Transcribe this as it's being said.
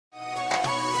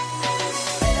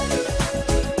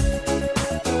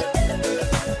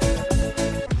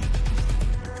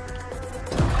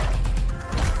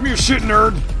your shit,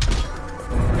 nerd!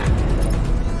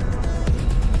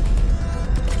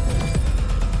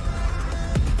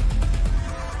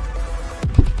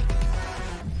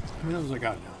 How many levels I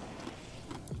got now?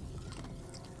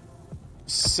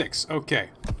 6, okay.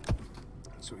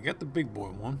 So we got the big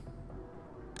boy one.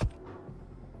 The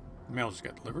mail just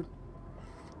got delivered.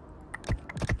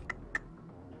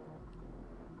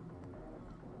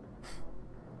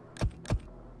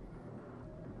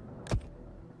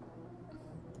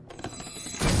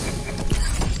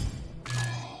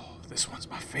 Oh, this one's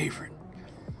my favorite.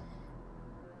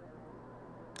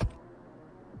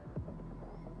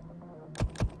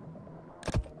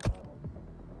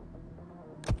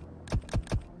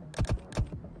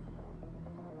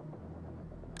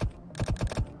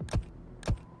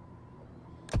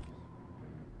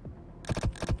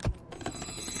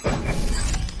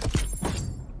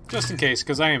 Just in case,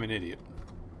 because I am an idiot.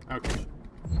 Okay.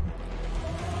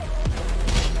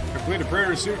 Complete a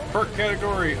Predator Suit perk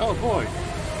category. Oh boy.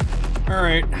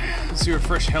 Alright. Let's see what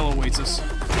fresh hell awaits us.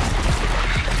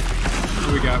 What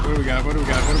do we got? What do we got? What do we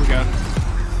got? What do we got?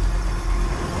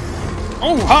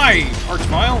 Oh, hi!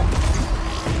 Archvile!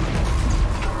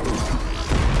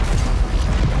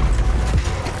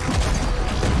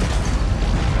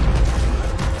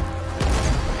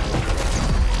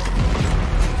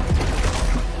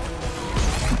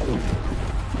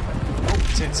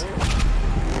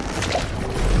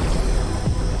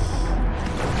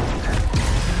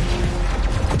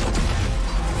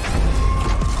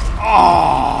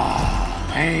 Oh,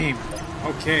 pain.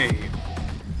 Okay.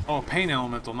 Oh, pain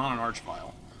elemental, not an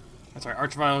archvile. That's right.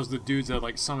 Archvile is the dudes that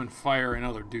like summon fire and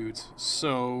other dudes.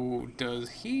 So, does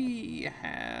he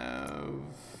have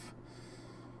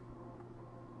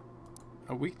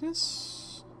a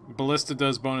weakness? Ballista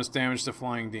does bonus damage to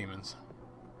flying demons.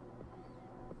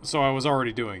 So I was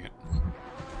already doing it.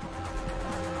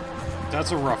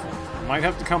 That's a rough one. Might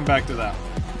have to come back to that one.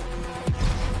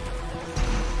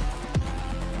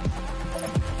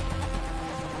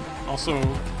 Also,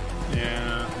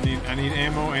 yeah, I need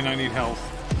ammo and I need health.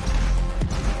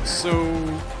 So,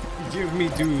 give me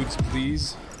dudes,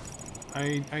 please.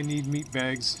 I need meat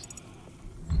bags.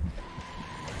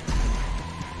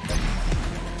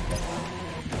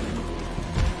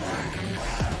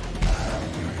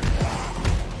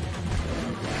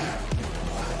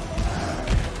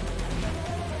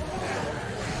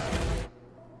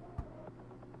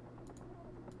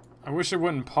 I wish it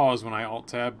wouldn't pause when I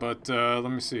alt-tab, but let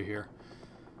me see here.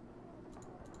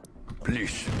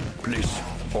 Please,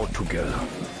 all together.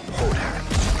 Hold hands.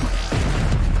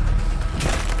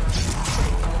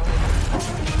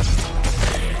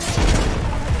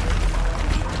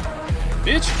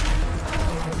 Bitch!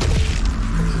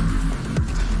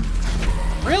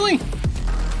 Really?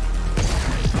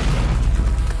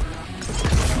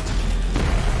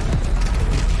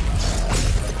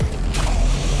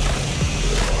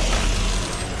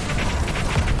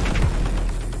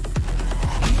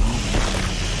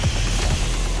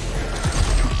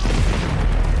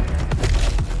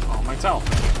 Tell.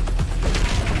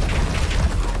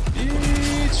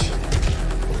 Bitch!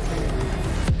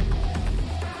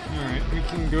 Alright, we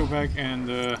can go back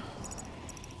and,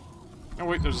 oh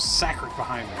wait, there's a Sacred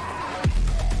behind me.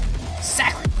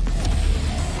 Sacred!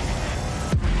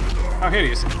 How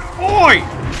hideous. Oi!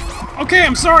 Okay,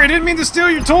 I'm sorry, I didn't mean to steal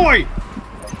your toy!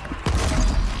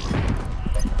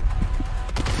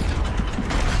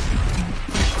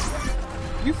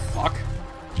 You fuck.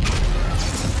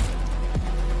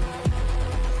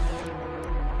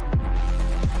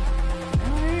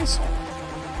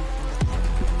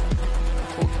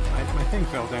 My thing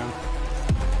fell down.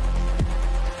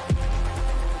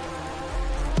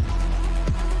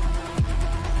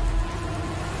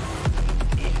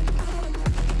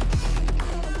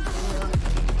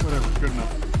 Whatever, good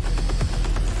enough.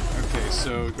 Okay,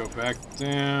 so go back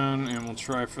down and we'll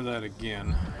try for that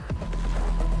again.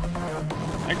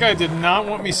 That guy did not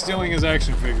want me stealing his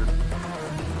action figure.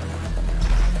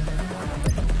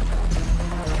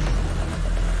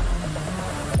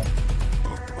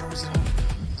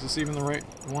 Is this even the right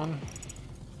one?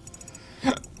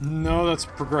 No, that's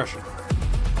progression.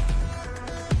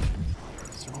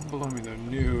 Is there one below me though?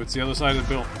 No, it's the other side of the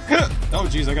building. Oh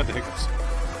jeez, I got the hiccups.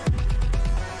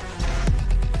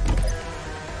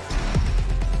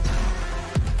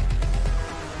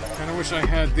 Kinda wish I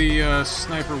had the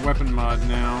sniper weapon mod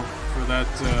now for that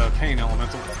pain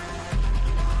elemental.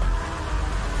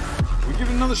 We give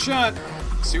it another shot,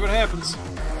 see what happens.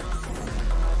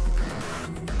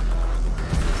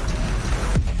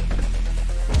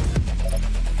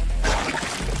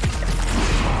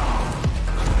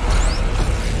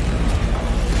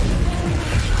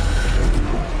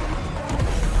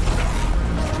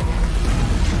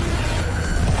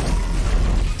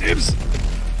 Dibs!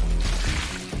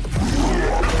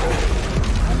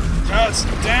 That's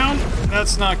down.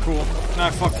 That's not cool. I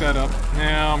fucked that up.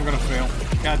 Now I'm gonna fail.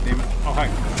 God damn it. Oh, hi.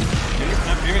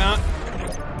 Maybe not.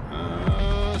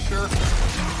 Sure.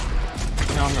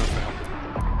 Now I'm gonna fail.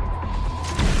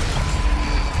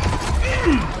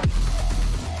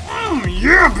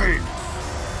 Yeah, baby!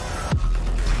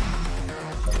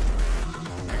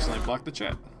 Excellent. Block the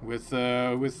chat with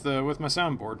my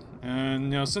soundboard. And you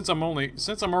know, since I'm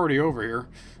already over here,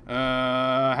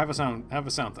 have a sound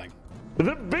thing.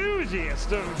 The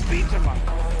bougiest of beat 'em up.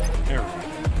 There we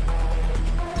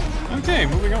go. Okay,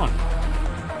 moving on.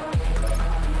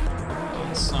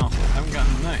 Sample. Haven't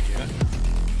gotten that yet.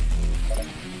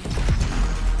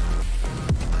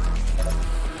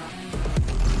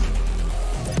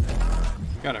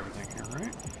 Got everything here,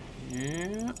 right?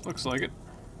 Yeah, looks like it.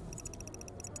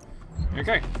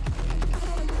 Okay.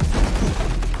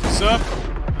 What's up?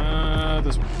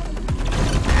 This one.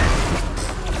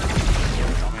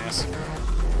 Dumbass.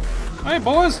 Hey,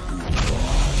 boys!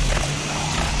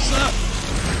 What's up?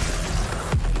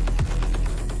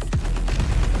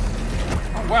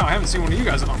 Oh, wow, I haven't seen one of you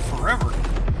guys in forever.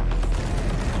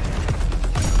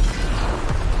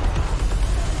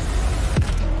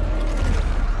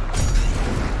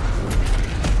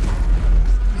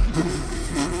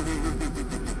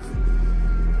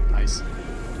 Nice.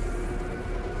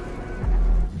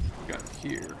 Got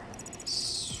here.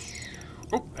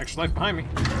 Oh, extra life behind me.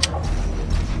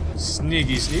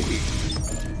 Sneaky, sneaky.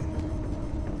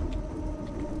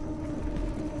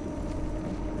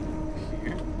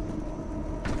 Here.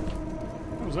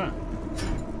 What was that?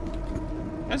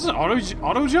 That's an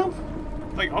auto jump?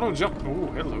 Like auto jump. Oh,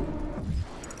 hello.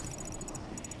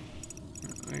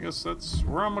 I guess that's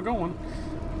where I'm going.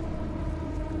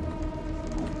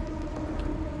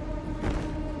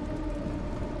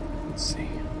 Let's see.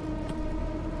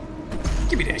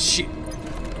 Give me that shit.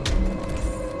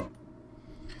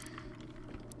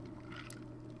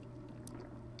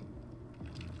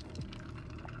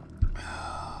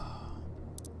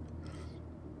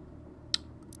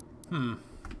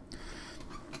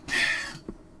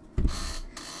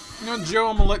 You know, Joe,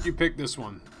 I'm gonna let you pick this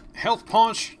one. Health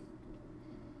punch,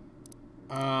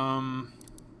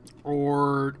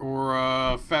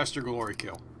 or faster glory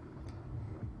kill.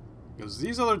 Because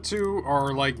these other two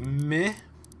are like meh,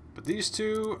 but these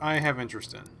two I have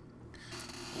interest in.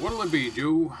 What'll it be,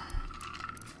 Joe?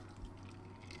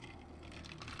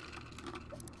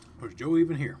 Was Joe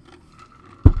even here?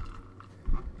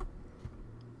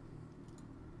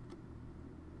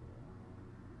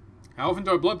 How often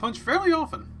do I blood punch? Fairly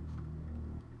often.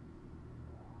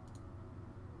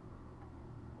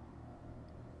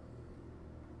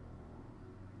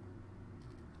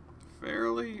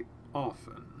 Fairly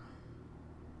often.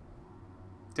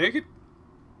 Take it?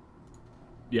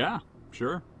 Yeah,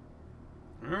 sure.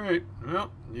 Alright,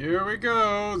 well, here we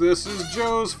go. This is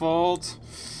Joe's fault.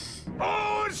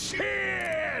 Oh,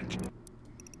 shit!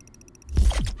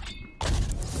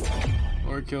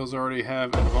 Lord kills already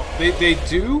have involved. They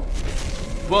do,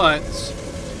 but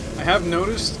I have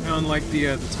noticed on like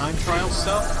the time trial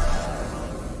stuff,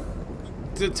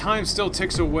 the time still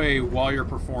ticks away while you're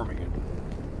performing it.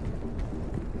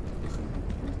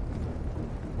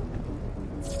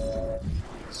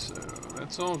 So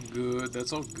that's all good.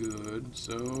 That's all good.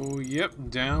 So yep,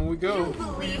 down we go. You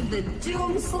believe the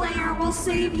Doomslayer will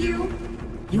save you?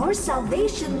 Your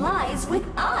salvation lies with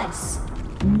us,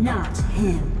 not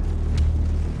him.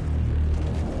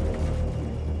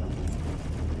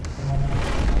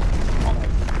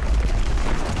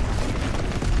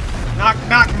 Knock,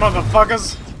 knock,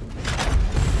 motherfuckers!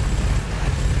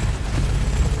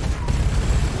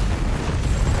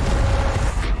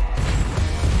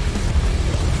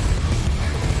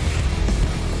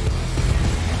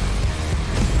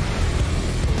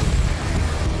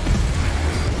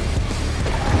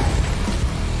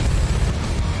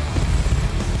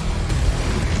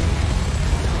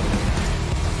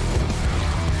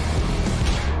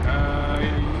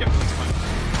 Yep, that's fine.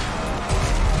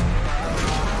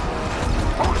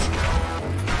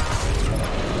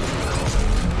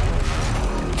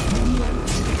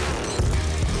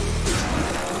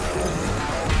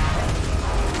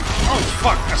 Oh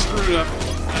fuck, I screwed it up.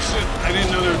 Shit, I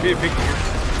didn't know there would be a pig here.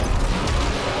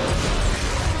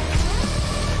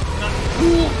 Not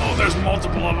cool. Oh, there's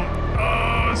multiple of them.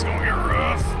 Oh, it's gonna get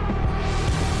rough.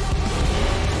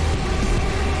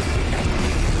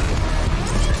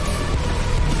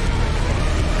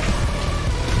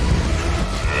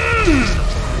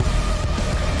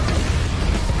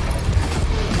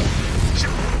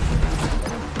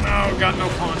 Oh, got no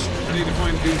punch. I need to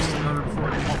find dudes to murder before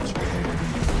I punch.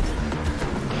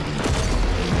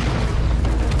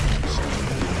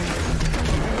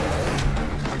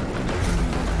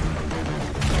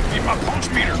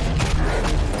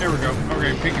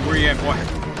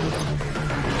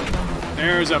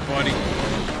 There's up, buddy.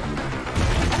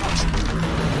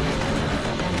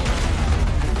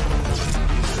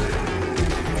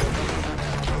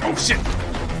 Oh shit!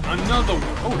 Another one.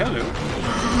 Oh, hello.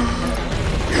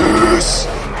 Yes!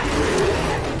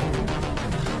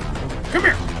 Come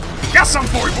here! Got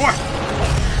something for you, boy!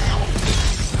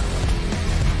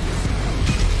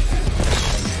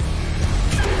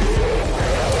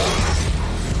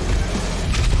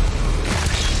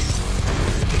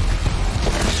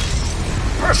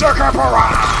 Berserker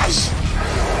Barrage!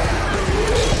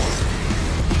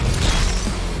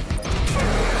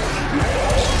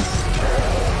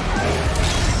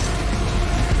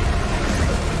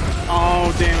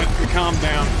 Oh, damn it. Calm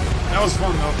down. That was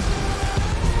fun, though.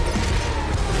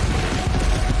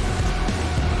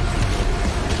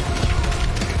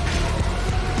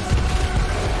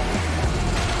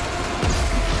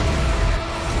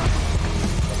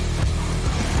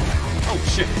 Oh,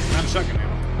 shit. I'm shotgun ammo.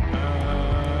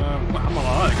 I'm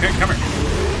alive. Okay, come here.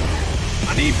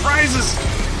 I need prizes!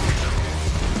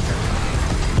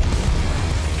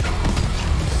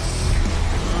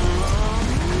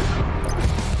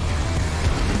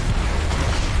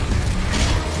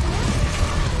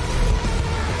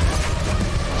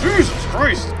 Jesus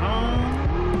Christ!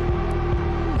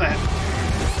 That.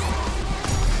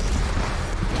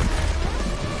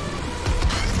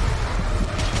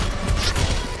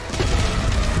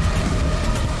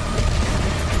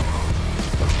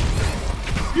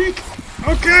 Eek.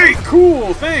 Okay,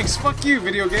 cool, thanks. Fuck you,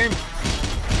 video game.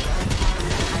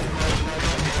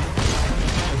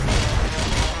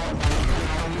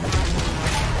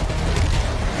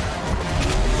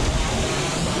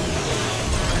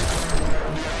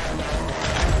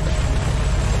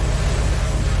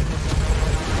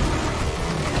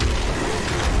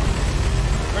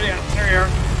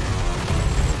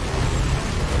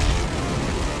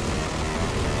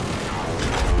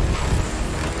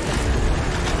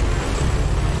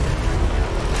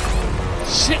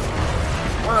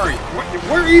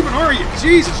 Where even are you?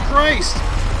 Jesus Christ!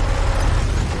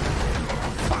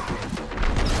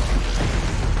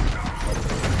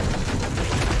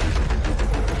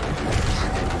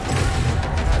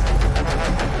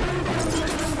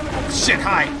 Oh shit,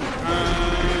 hi!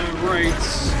 Right.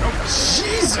 Oh,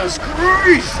 Jesus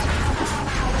Christ!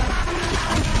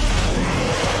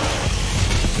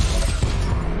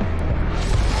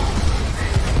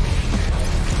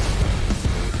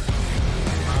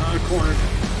 Cornered.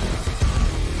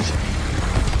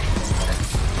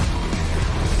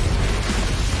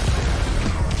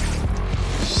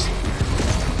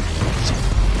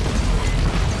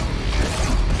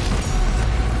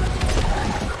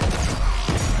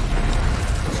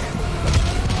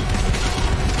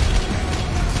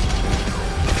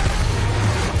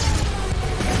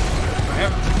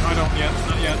 I don't yet,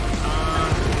 not yet.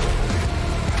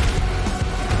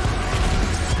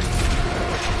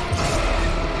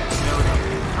 There we go.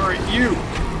 Alright, you!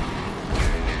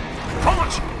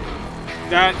 Punch!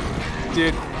 That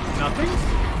did nothing?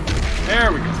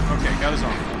 There we go. Okay, got his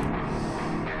arm.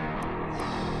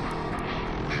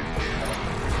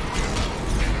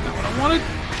 Not what I wanted.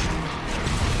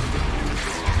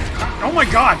 Oh my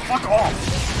god, fuck off!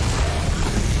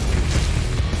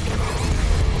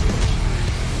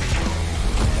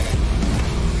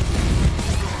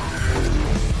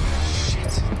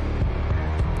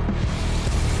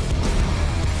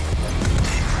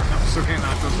 Still can't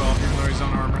knock those off even though he's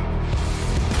on armor.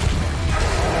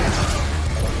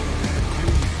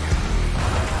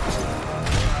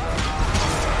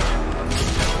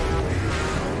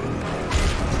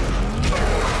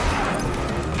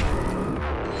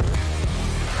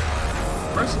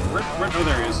 Where? Oh,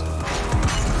 there he is.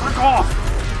 Fuck off!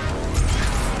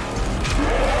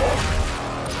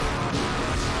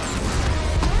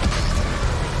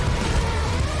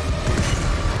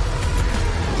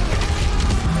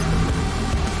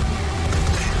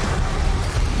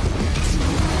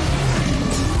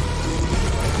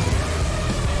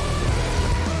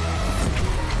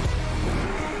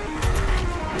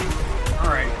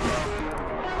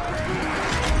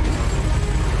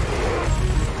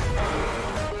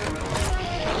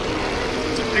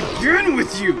 Again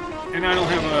with you! And I don't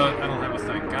have a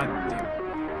thing. God damn it.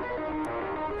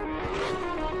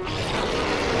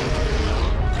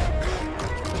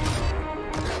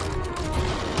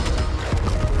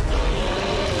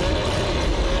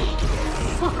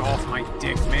 Fuck off my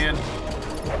dick, man.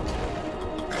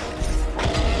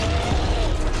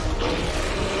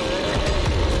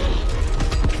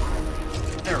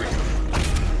 There we go.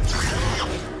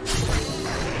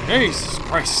 Jesus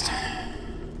Christ.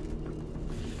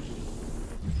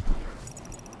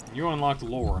 You unlocked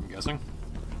lore, I'm guessing.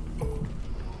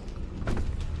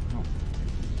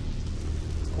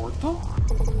 Oh.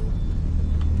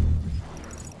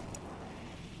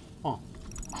 Oh.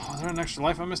 Oh, is there an extra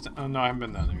life I missed? Oh, no, I haven't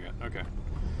been down there yet. Okay.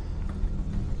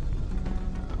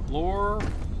 Lore.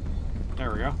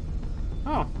 There we go.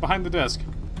 Oh, behind the desk.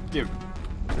 Give.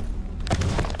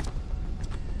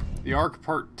 The Ark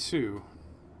Part 2.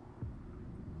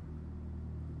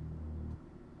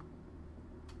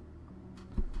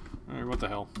 Alright, what the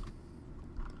hell?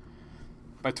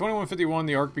 By 2151,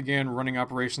 the Ark began running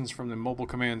operations from the Mobile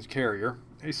Command Carrier,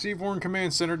 a seaborne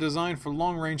command center designed for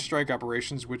long-range strike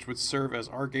operations which would serve as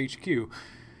Ark HQ.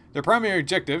 Their primary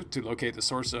objective, to locate the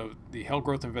source of the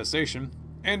Hellgrowth infestation,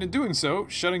 and in doing so,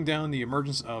 shutting down the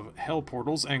emergence of Hell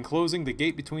portals and closing the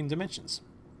gate between dimensions.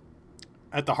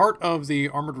 At the heart of the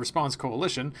Armored Response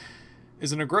Coalition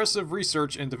is an aggressive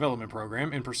research and development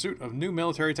program in pursuit of new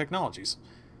military technologies.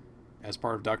 As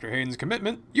part of Dr. Hayden's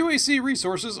commitment, UAC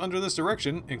resources under this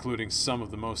direction, including some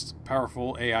of the most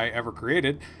powerful AI ever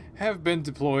created, have been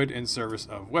deployed in service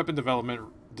of weapon development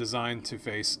designed to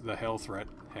face the Hell threat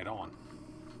head-on.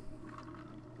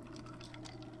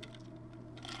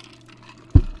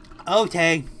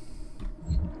 Okay.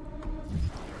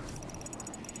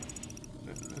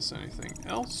 Didn't miss anything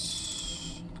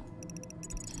else.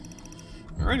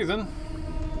 Alrighty then.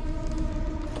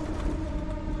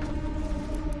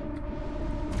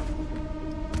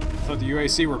 Thought the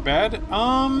UAC were bad.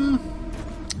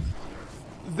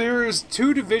 There's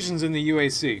two divisions in the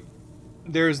UAC.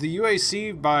 There's the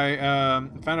UAC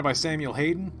founded by Samuel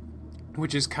Hayden,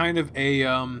 which is kind of a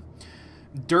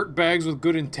dirtbags with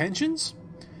good intentions.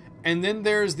 And then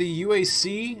there's the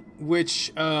UAC,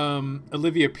 which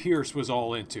Olivia Pierce was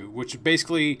all into, which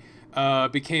basically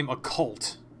became a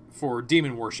cult for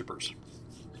demon worshippers.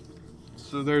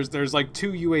 So there's like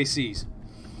two UACs.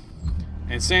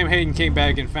 And Sam Hayden came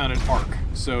back and founded ARC.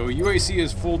 So UAC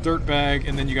is full dirtbag,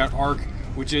 and then you got ARC,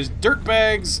 which is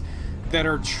dirtbags that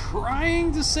are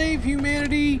trying to save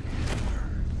humanity,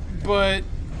 but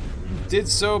did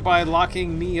so by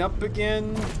locking me up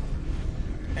again,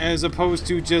 as opposed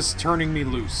to just turning me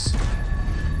loose.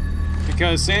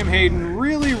 Because Sam Hayden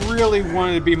really, really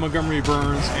wanted to be Montgomery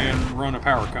Burns and run a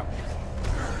power company.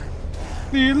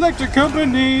 The electric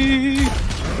company!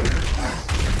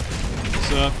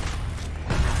 What's up?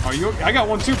 Oh, you? I got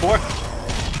one too, boy.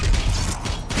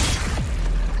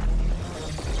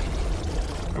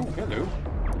 Oh, hello.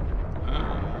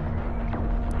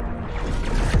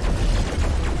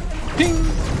 Ping!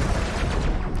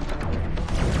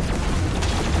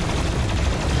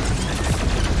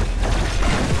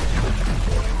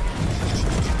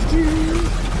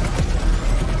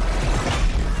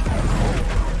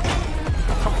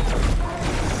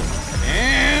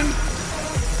 And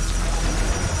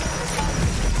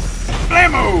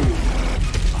blammo!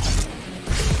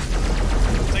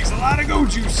 Takes a lot of go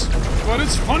juice, but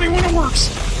it's funny when it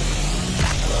works.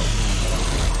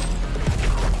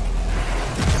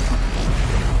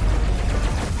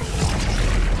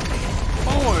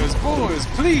 Boys,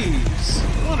 please,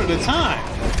 one at a time.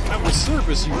 I will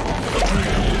service you all.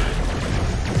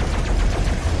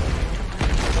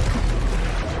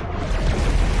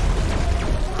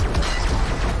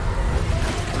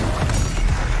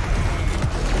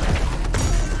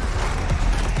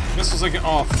 This was like,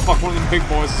 oh fuck, one of them big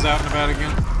boys is out and about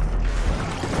again.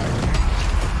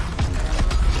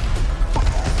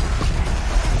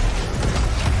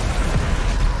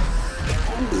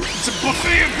 It's a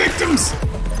buffet of victims!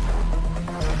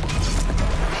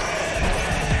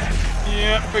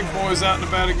 Yeah, big boy's out and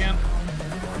about again.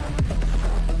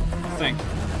 I think.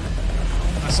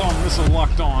 I saw a missile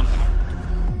locked on.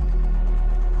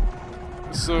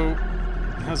 So,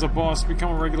 has a boss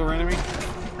become a regular enemy?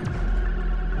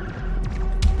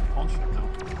 Punch? No.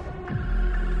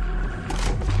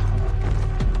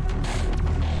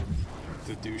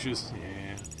 The douches? Yeah.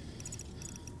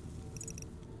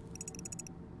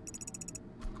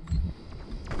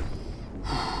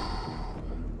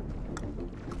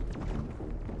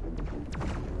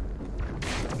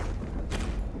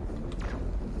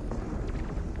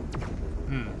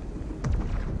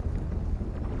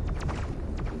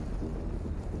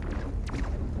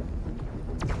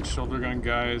 Shoulder gun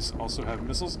guys also have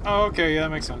missiles. Oh, okay, yeah, that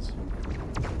makes sense.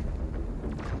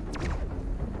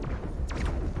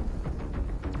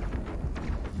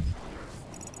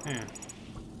 Yeah.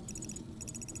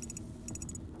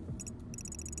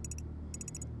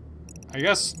 I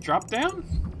guess drop down?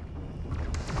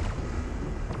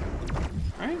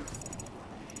 Right?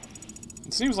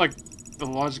 It seems like the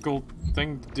logical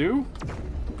thing to do.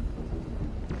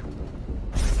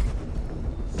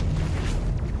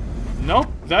 Nope,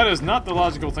 that is not the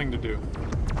logical thing to do.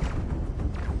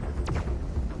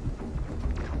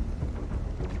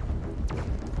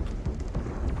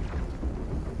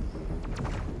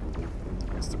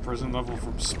 prison level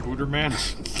from Spooderman.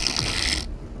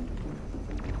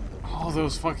 All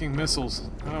those fucking missiles.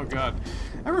 Oh god.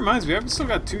 That reminds me, I've still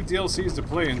got 2 DLCs to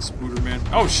play in Spooderman.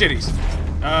 Oh, shitties.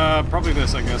 Probably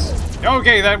this, I guess.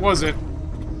 Okay, that was it.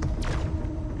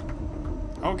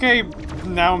 Okay,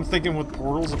 now I'm thinking with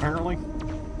portals, apparently.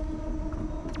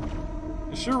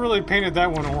 I sure really painted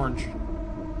that one orange.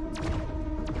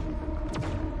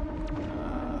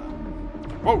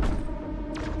 Whoa!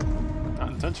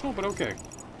 Not intentional, but okay.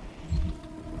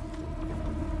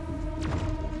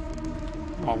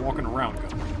 My walking around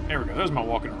gun. There we go, there's my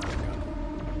walking around gun.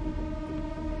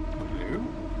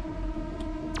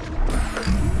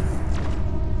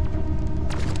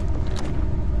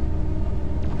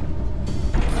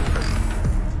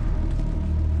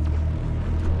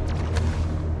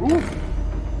 Hello? Ooh!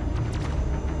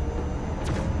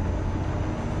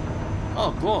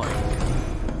 Oh boy.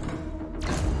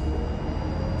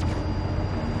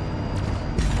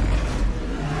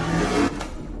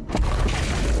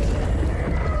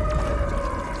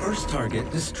 First target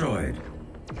destroyed.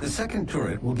 The second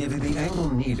turret will give you the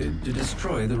angle needed to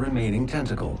destroy the remaining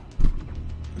tentacle.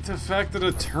 The fact that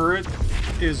a turret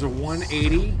is a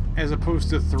 180 as opposed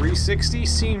to 360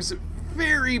 seems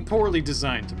very poorly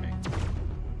designed to me.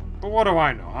 But what do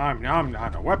I know? I'm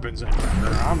not a weapons engineer.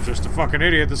 I'm just a fucking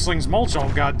idiot that slings mulch all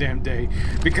goddamn day.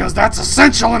 Because that's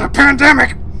essential in a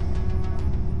pandemic!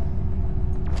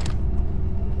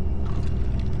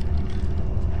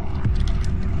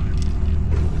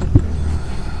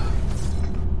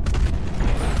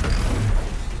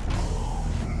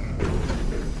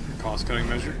 Cost-cutting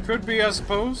measure. Could be, I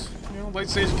suppose. You know,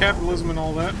 late-stage capitalism and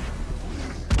all that.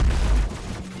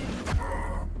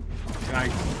 Can I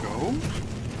go?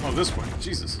 Oh, this way.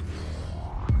 Jesus.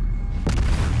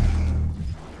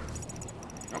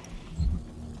 Oh.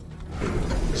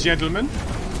 Gentlemen.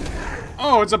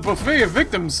 Oh, it's a buffet of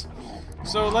victims.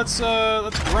 So let's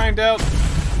grind out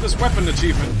this weapon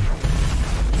achievement.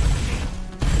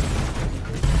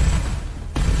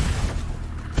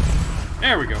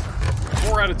 There we go.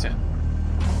 4 out of 10.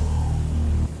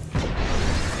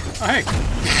 Oh, hey.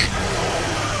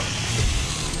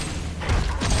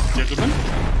 Gentlemen.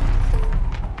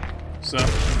 So,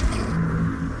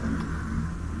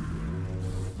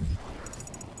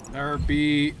 there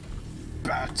be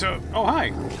battle. Oh,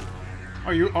 hi.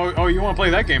 Oh, you want to play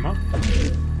that game, huh?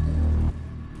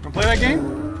 Want to play that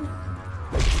game?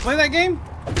 Play that game?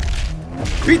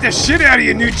 Beat the shit out of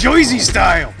you, New Jersey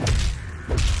style.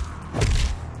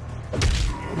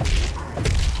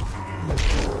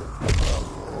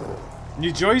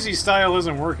 New Jersey style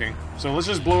isn't working, so let's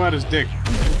just blow out his dick.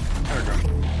 There we go.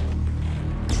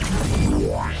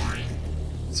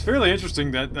 It's fairly interesting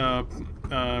that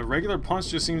regular punch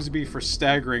just seems to be for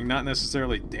staggering, not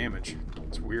necessarily damage.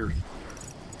 It's weird.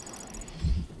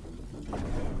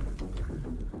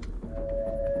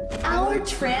 Our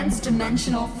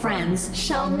trans-dimensional friends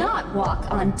shall not walk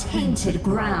on tainted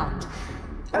ground.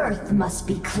 Earth must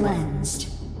be cleansed.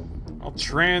 I'll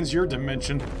trans your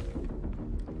dimension.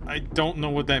 I don't know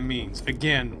what that means.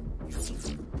 Again.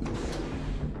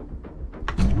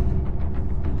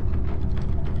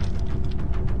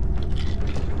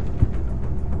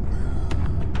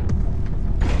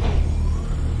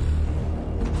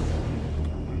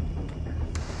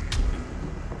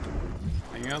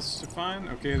 Anything else to find?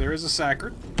 Okay, there is a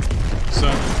sacred. So...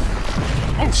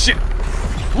 Oh, shit!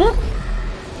 Whoop!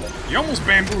 You almost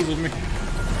bamboozled me.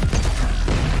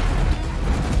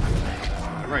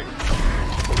 Right.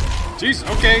 Jeez,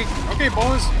 okay. Okay,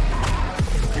 boys.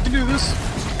 We can do this.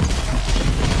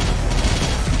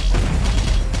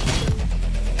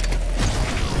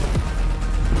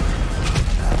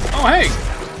 Oh, hey!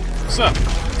 What's up?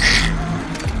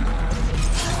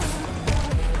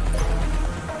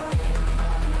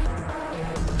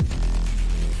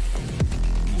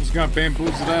 Almost got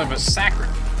bamboozled out of a sacred.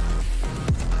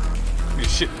 You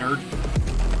shit nerd.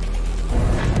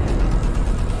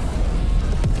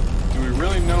 Do we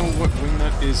really know what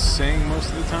Wingnut is saying most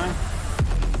of the time?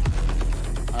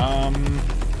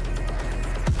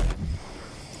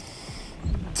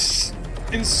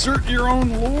 Insert your own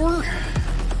lore?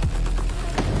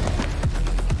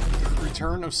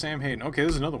 Return of Sam Hayden. Okay,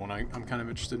 this is another one I'm kind of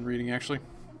interested in reading, actually.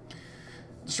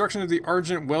 Destruction of the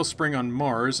Argent Wellspring on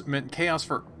Mars meant chaos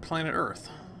for planet Earth.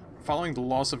 Following the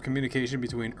loss of communication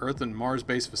between Earth and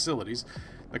Mars-based facilities,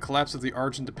 the collapse of the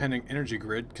Argent-dependent energy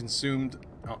grid consumed...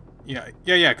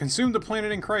 consumed the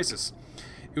planet in crisis.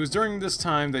 It was during this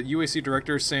time that UAC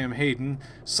Director Sam Hayden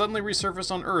suddenly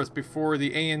resurfaced on Earth before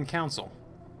the AN Council,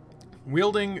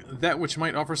 wielding that which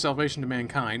might offer salvation to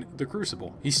mankind, the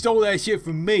Crucible. He stole that shit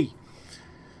from me!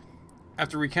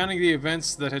 After recounting the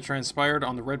events that had transpired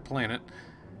on the Red Planet,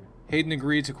 Hayden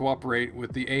agreed to cooperate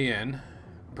with the AN,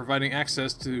 providing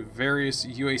access to various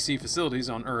UAC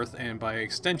facilities on Earth and, by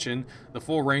extension, the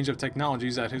full range of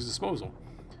technologies at his disposal.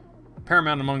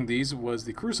 Paramount among these was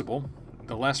the Crucible,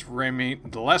 the last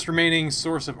remaining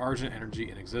source of Argent energy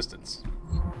in existence.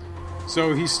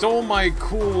 So he stole my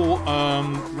cool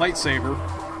lightsaber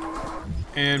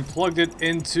and plugged it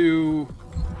into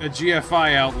a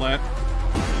GFI outlet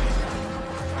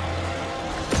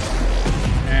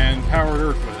and powered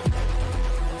Earth with it.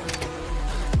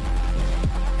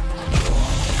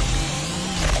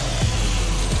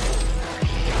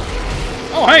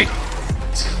 Oh, hey!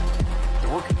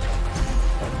 Dork.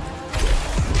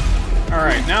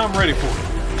 Alright, now I'm ready for it.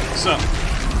 So.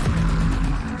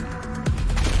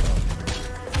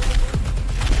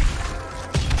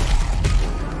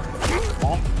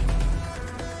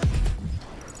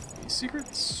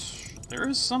 Secrets? There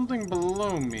is something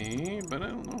below me, but I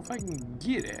don't know if I can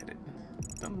get at it.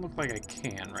 Doesn't look like I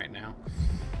can right now.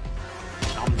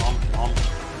 Nom, nom, nom,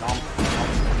 nom, nom.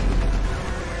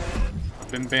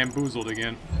 I've been bamboozled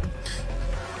again.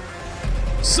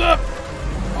 Sup?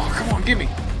 Oh, come on, gimme.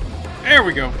 There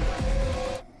we go.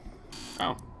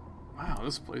 Oh. Wow,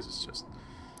 this place is just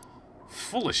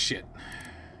full of shit.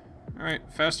 Alright,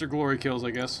 faster glory kills,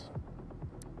 I guess.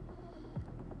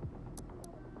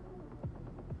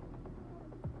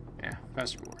 Yeah,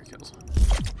 faster glory kills.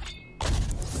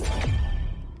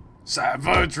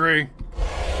 Savagery!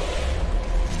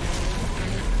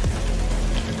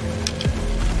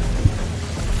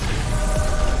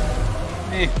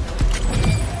 Eh.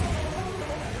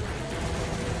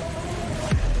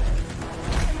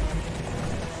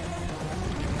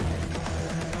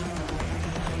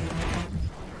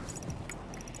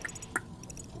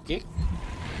 Okay.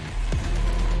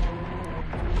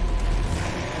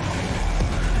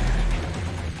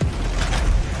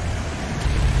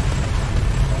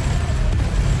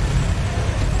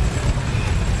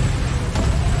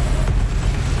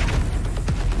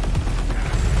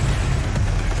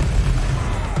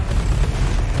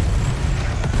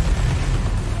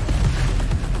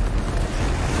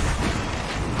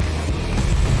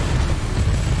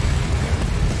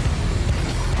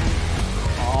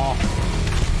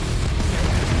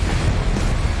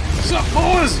 What's up,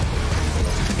 boys?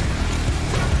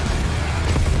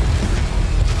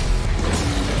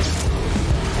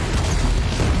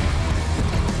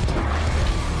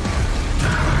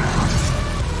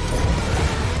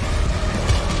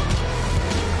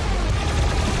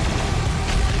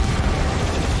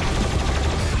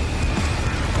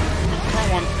 Wrong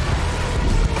one.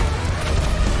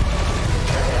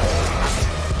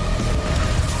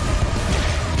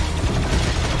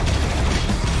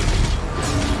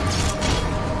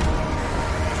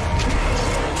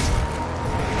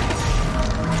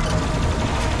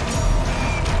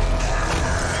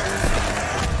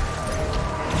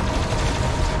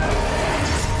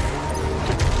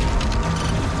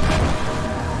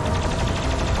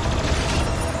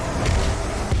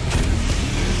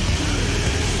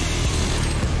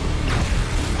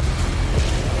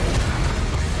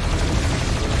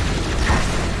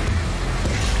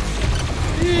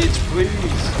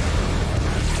 Please.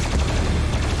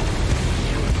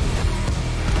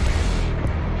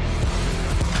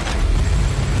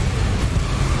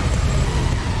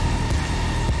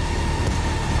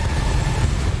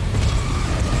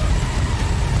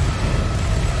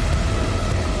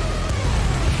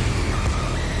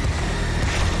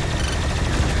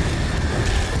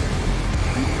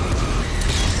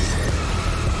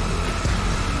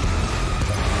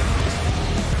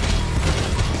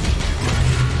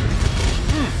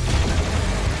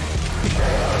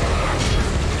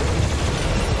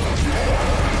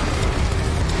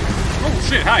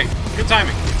 Shit, hi. Good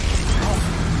timing.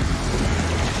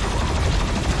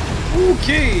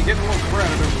 Okay, getting a little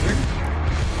crowded over there.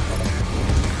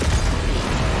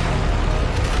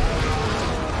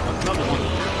 Another one.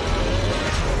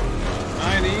 I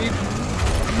need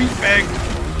a meat bag.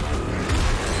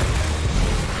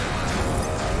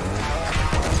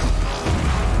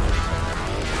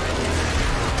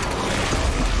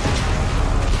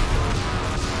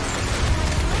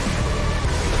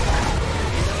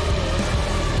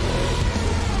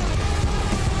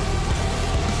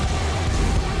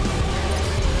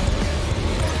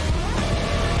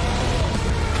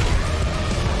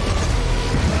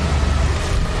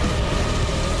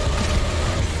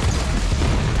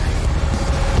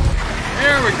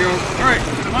 Alright,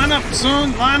 line up,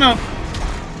 son, line up!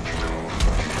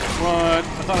 What?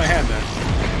 I thought I had that.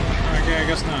 Okay, I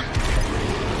guess not.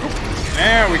 Oop,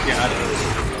 there we got it.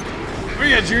 Where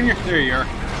you at, Junior? There you are.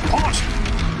 Punch!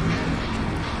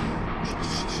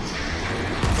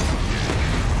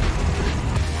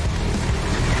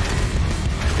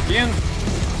 Again.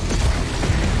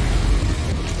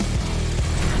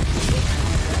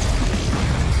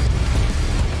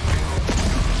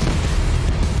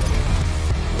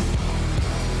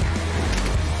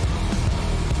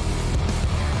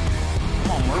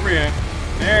 Come on, where we at?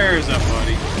 There's up,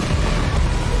 buddy.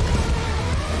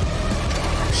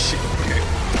 Oh shit, okay.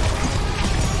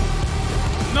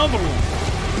 Another one.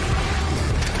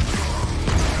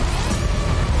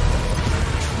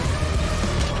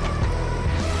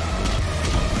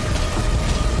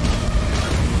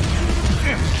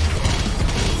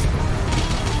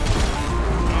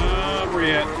 Where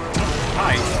you at?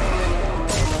 Hi.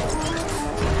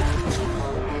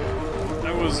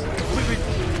 That was completely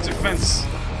defense.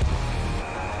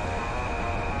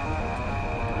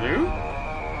 You?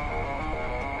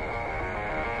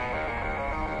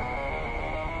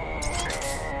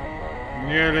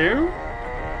 Hello?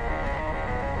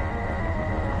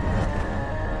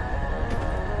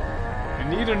 I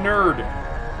need a nerd.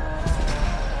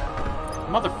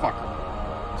 Motherfucker.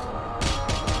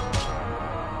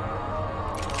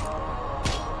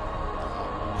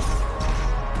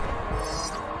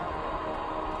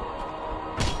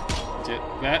 Get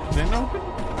that then open?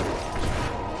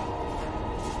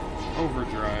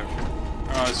 Overdrive.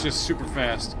 Oh, it's just super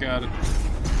fast. Got it.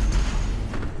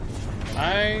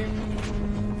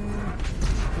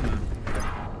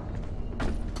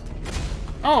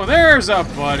 Oh, there's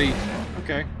up, buddy.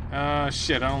 Okay.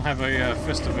 Shit, I don't have a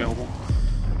fist available.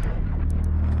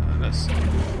 This.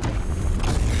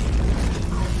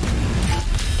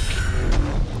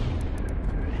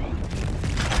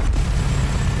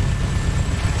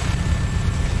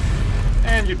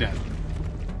 And you're dead.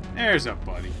 There's up,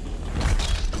 buddy.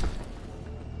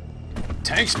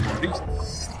 Thanks, buddy.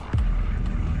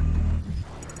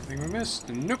 Anything we missed?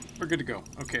 Nope, we're good to go.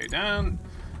 Okay, down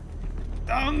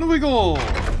the wiggle.